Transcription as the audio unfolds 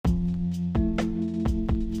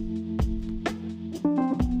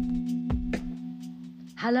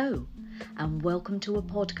Hello, and welcome to a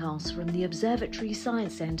podcast from the Observatory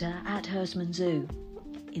Science Centre at Hurstman Zoo.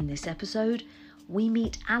 In this episode, we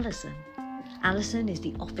meet Alison. Alison is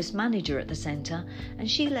the office manager at the centre, and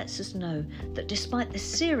she lets us know that despite the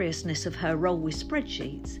seriousness of her role with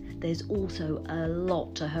spreadsheets, there's also a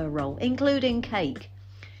lot to her role, including cake.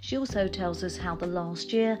 She also tells us how the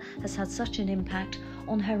last year has had such an impact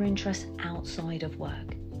on her interests outside of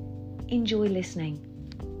work. Enjoy listening.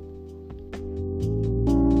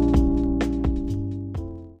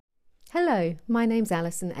 Hello, my name's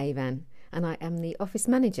Alison Avan and I am the office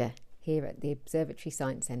manager here at the Observatory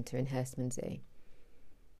Science Centre in Hurstman Zoo.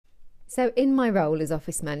 So in my role as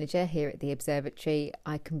office manager here at the observatory,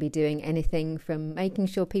 I can be doing anything from making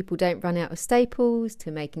sure people don't run out of staples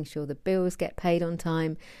to making sure the bills get paid on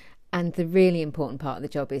time, and the really important part of the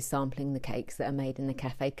job is sampling the cakes that are made in the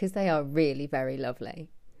cafe because they are really very lovely.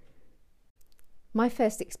 My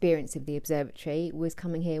first experience of the observatory was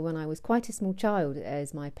coming here when I was quite a small child,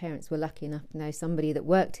 as my parents were lucky enough to know somebody that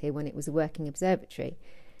worked here when it was a working observatory.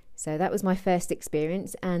 So that was my first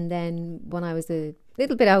experience, and then when I was a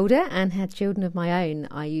little bit older and had children of my own,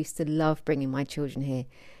 I used to love bringing my children here.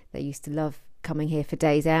 They used to love coming here for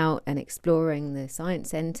days out and exploring the science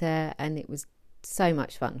centre, and it was so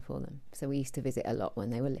much fun for them. So we used to visit a lot when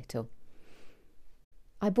they were little.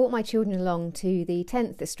 I brought my children along to the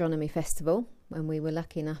 10th Astronomy Festival when we were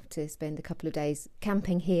lucky enough to spend a couple of days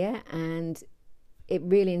camping here, and it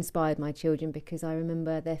really inspired my children because I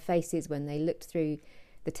remember their faces when they looked through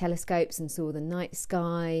the telescopes and saw the night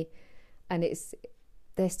sky, and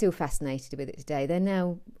they're still fascinated with it today. They're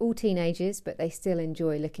now all teenagers, but they still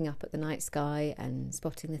enjoy looking up at the night sky and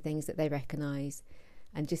spotting the things that they recognise,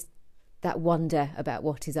 and just that wonder about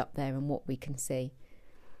what is up there and what we can see.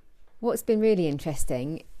 What's been really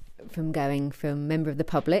interesting from going from member of the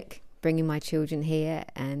public, bringing my children here,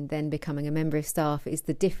 and then becoming a member of staff is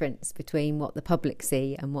the difference between what the public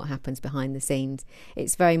see and what happens behind the scenes.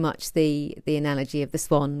 It's very much the analogy of the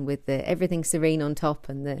swan with everything serene on top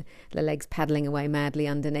and the legs paddling away madly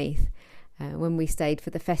underneath. When we stayed for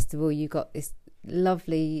the festival, you got this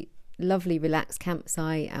lovely, lovely relaxed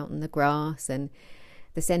campsite out in the grass, and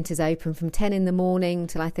the centre's open from 10 in the morning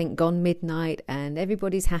till I think gone midnight, and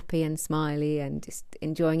everybody's happy and smiley and just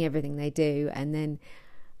enjoying everything they do. And then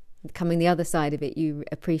coming the other side of it, you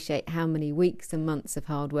appreciate how many weeks and months of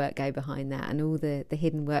hard work go behind that, and all the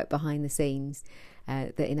hidden work behind the scenes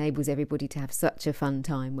that enables everybody to have such a fun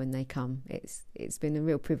time when they come. It's been a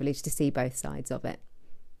real privilege to see both sides of it.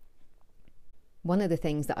 One of the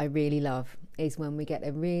things that I really love is when we get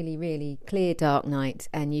a really, really clear dark night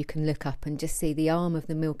and you can look up and just see the arm of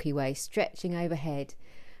the Milky Way stretching overhead,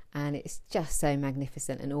 and it's just so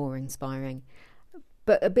magnificent and awe-inspiring.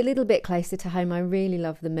 But a little bit closer to home, I really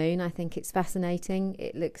love the moon. I think it's fascinating.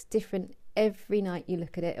 It looks different every night you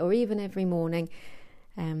look at it, or even every morning.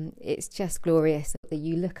 It's just glorious that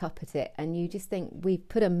you look up at it and you just think we've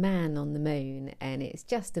put a man on the moon, and it's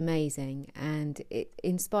just amazing, and it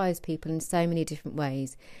inspires people in so many different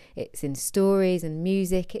ways. It's in stories and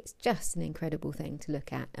music. It's just an incredible thing to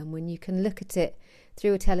look at, and when you can look at it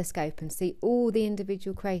through a telescope and see all the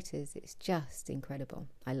individual craters, it's just incredible.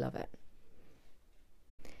 I love it.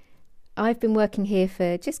 I've been working here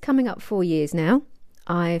for just coming up 4 years now.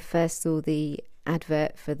 I first saw the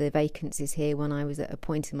advert for the vacancies here when I was at a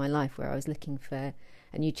point in my life where I was looking for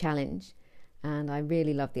a new challenge, and I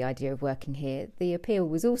really loved the idea of working here. The appeal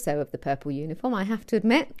was also of the purple uniform, I have to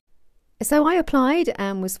admit. So I applied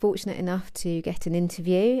and was fortunate enough to get an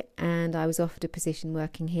interview, and I was offered a position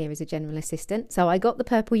working here as a general assistant. So I got the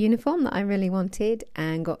purple uniform that I really wanted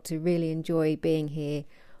and got to really enjoy being here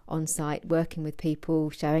on site, working with people,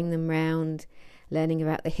 showing them round, learning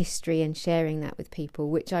about the history and sharing that with people,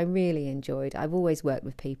 which I really enjoyed. I've always worked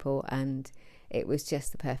with people, and it was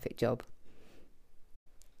just the perfect job.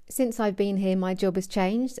 Since I've been here, my job has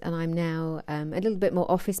changed, and I'm now a little bit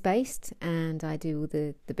more office-based, and I do all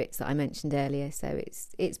the bits that I mentioned earlier. So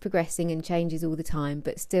it's progressing and changes all the time,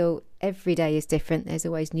 but still every day is different. There's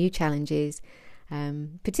always new challenges.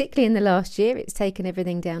 Particularly in the last year, it's taken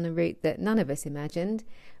everything down a route that none of us imagined.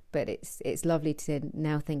 But it's lovely to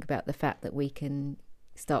now think about the fact that we can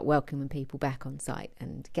start welcoming people back on site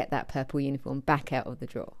and get that purple uniform back out of the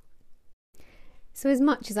drawer. So as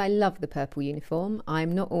much as I love the purple uniform,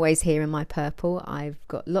 I'm not always here in my purple. I've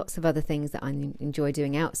got lots of other things that I enjoy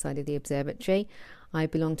doing outside of the observatory. I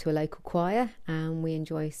belong to a local choir, and we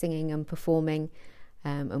enjoy singing and performing,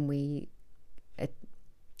 and we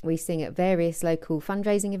sing at various local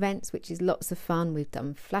fundraising events, which is lots of fun. We've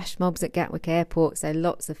done flash mobs at Gatwick Airport, so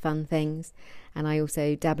lots of fun things. And I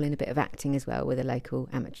also dabble in a bit of acting as well with a local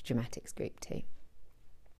amateur dramatics group too.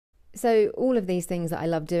 So all of these things that I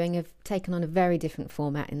love doing have taken on a very different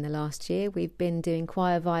format in the last year. We've been doing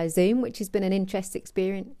choir via Zoom, which has been an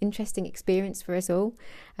interesting experience for us all,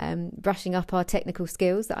 brushing up our technical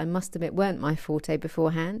skills that I must admit weren't my forte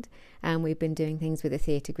beforehand. And we've been doing things with a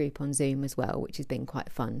theatre group on Zoom as well, which has been quite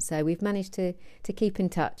fun. So we've managed to keep in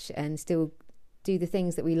touch and still do the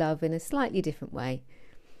things that we love in a slightly different way.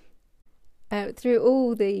 Through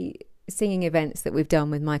all the singing events that we've done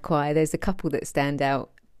with my choir, there's a couple that stand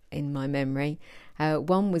out in my memory.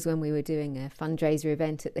 One was when we were doing a fundraiser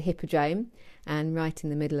event at the Hippodrome, and right in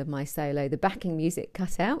the middle of my solo the backing music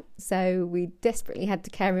cut out, so we desperately had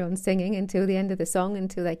to carry on singing until the end of the song,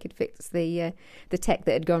 until they could fix the tech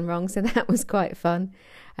that had gone wrong. So that was quite fun,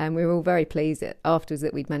 and we were all very pleased afterwards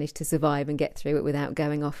that we'd managed to survive and get through it without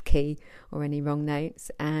going off key or any wrong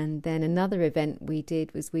notes. And then another event we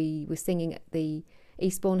did was we were singing at the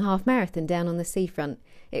Eastbourne Half Marathon down on the seafront.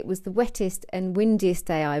 It was the wettest and windiest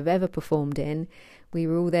day I've ever performed in. We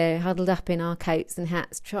were all there huddled up in our coats and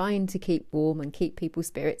hats, trying to keep warm and keep people's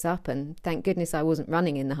spirits up, and thank goodness I wasn't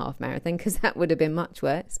running in the half marathon, because that would have been much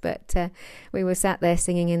worse. But we were sat there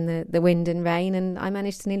singing in the wind and rain, and I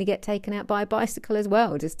managed to nearly get taken out by a bicycle as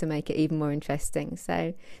well, just to make it even more interesting.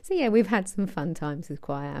 So yeah, we've had some fun times with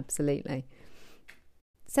choir, absolutely.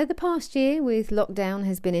 So the past year with lockdown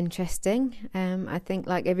has been interesting. I think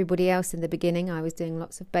like everybody else in the beginning, I was doing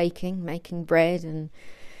lots of baking, making bread, and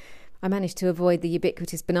I managed to avoid the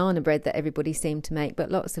ubiquitous banana bread that everybody seemed to make, but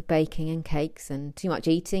lots of baking and cakes and too much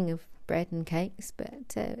eating of bread and cakes.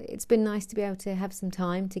 But it's been nice to be able to have some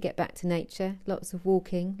time to get back to nature, lots of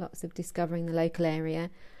walking, lots of discovering the local area.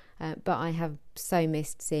 But I have so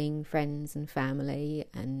missed seeing friends and family,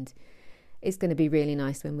 and it's going to be really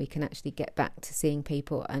nice when we can actually get back to seeing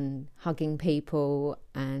people and hugging people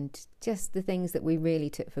and just the things that we really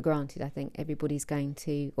took for granted. I think everybody's going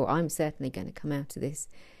to, or I'm certainly going to come out of this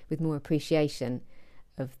with more appreciation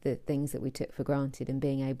of the things that we took for granted, and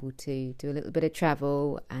being able to do a little bit of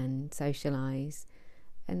travel and socialise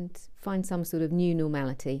and find some sort of new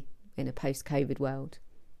normality in a post-COVID world.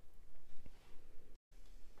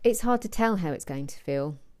 It's hard to tell how it's going to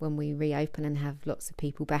feel when we reopen and have lots of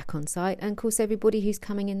people back on site. And of course, everybody who's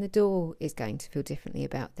coming in the door is going to feel differently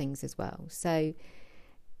about things as well. So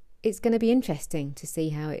it's going to be interesting to see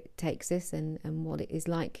how it takes us and what it is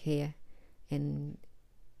like here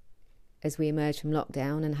as we emerge from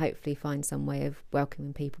lockdown, and hopefully find some way of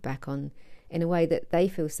welcoming people back on in a way that they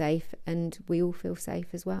feel safe and we all feel safe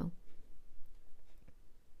as well.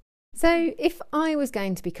 So if I was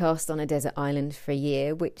going to be cast on a desert island for a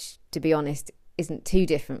year, which to be honest isn't too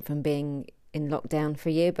different from being in lockdown for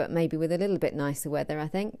a year, but maybe with a little bit nicer weather, I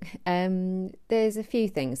think, there's a few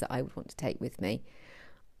things that I would want to take with me.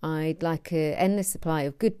 I'd like an endless supply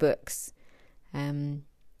of good books.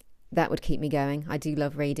 That would keep me going. I do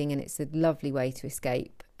love reading, and it's a lovely way to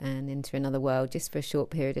escape and enter another world just for a short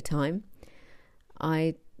period of time.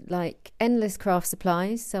 I'd like endless craft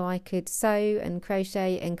supplies, so I could sew and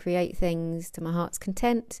crochet and create things to my heart's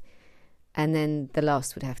content. And then the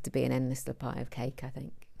last would have to be an endless supply of cake, I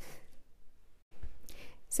think.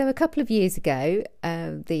 So a couple of years ago,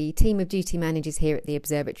 the team of duty managers here at the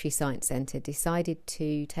Observatory Science Centre decided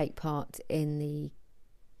to take part in the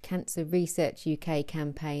Cancer Research UK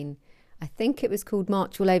campaign. I think it was called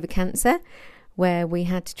March All Over Cancer, where we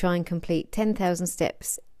had to try and complete 10,000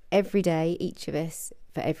 steps every day, each of us,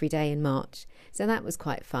 for every day in March. So that was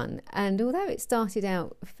quite fun. And although it started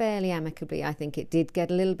out fairly amicably, I think it did get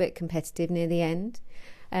a little bit competitive near the end.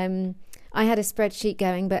 I had a spreadsheet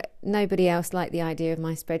going, but nobody else liked the idea of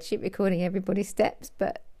my spreadsheet recording everybody's steps.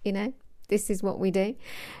 But, you know, this is what we do.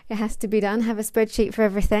 It has to be done, have a spreadsheet for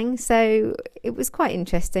everything. So it was quite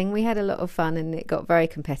interesting. We had a lot of fun, and it got very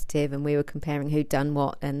competitive, and we were comparing who'd done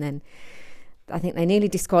what. And then I think they nearly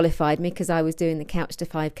disqualified me because I was doing the Couch to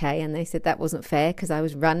 5K, and they said that wasn't fair because I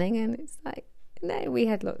was running. And it's like, no, we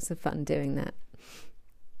had lots of fun doing that.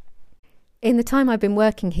 In the time I've been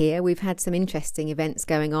working here, we've had some interesting events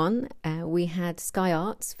going on. We had Sky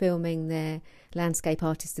Arts filming their Landscape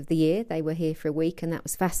Artist of the Year. They were here for a week, and that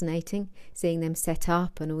was fascinating, seeing them set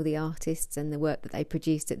up and all the artists and the work that they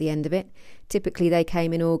produced at the end of it. Typically they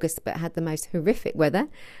came in August but had the most horrific weather,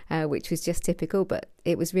 which was just typical, but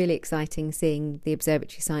it was really exciting seeing the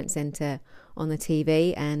Observatory Science Centre on the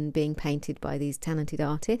TV and being painted by these talented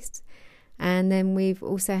artists. And then we've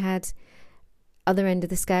also had, other end of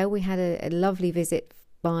the scale, we had a lovely visit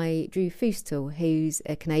by Drew Fustel, who's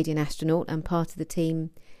a Canadian astronaut and part of the team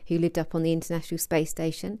who lived up on the International Space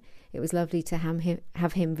Station. It was lovely to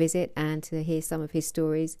have him visit and to hear some of his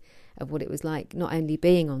stories of what it was like not only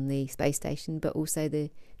being on the space station but also the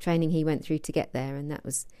training he went through to get there, and that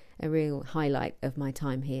was a real highlight of my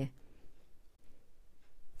time here.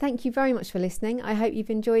 Thank you very much for listening. I hope you've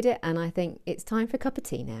enjoyed it, and I think it's time for a cup of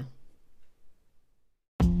tea now.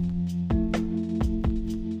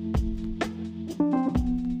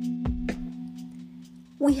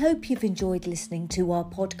 We hope you've enjoyed listening to our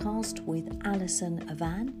podcast with Alison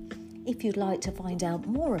Avan. If you'd like to find out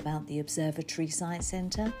more about the Observatory Science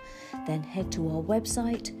Centre, then head to our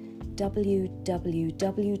website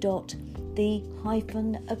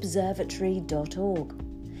www.the-observatory.org.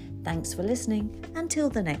 Thanks for listening. Until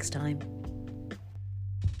the next time.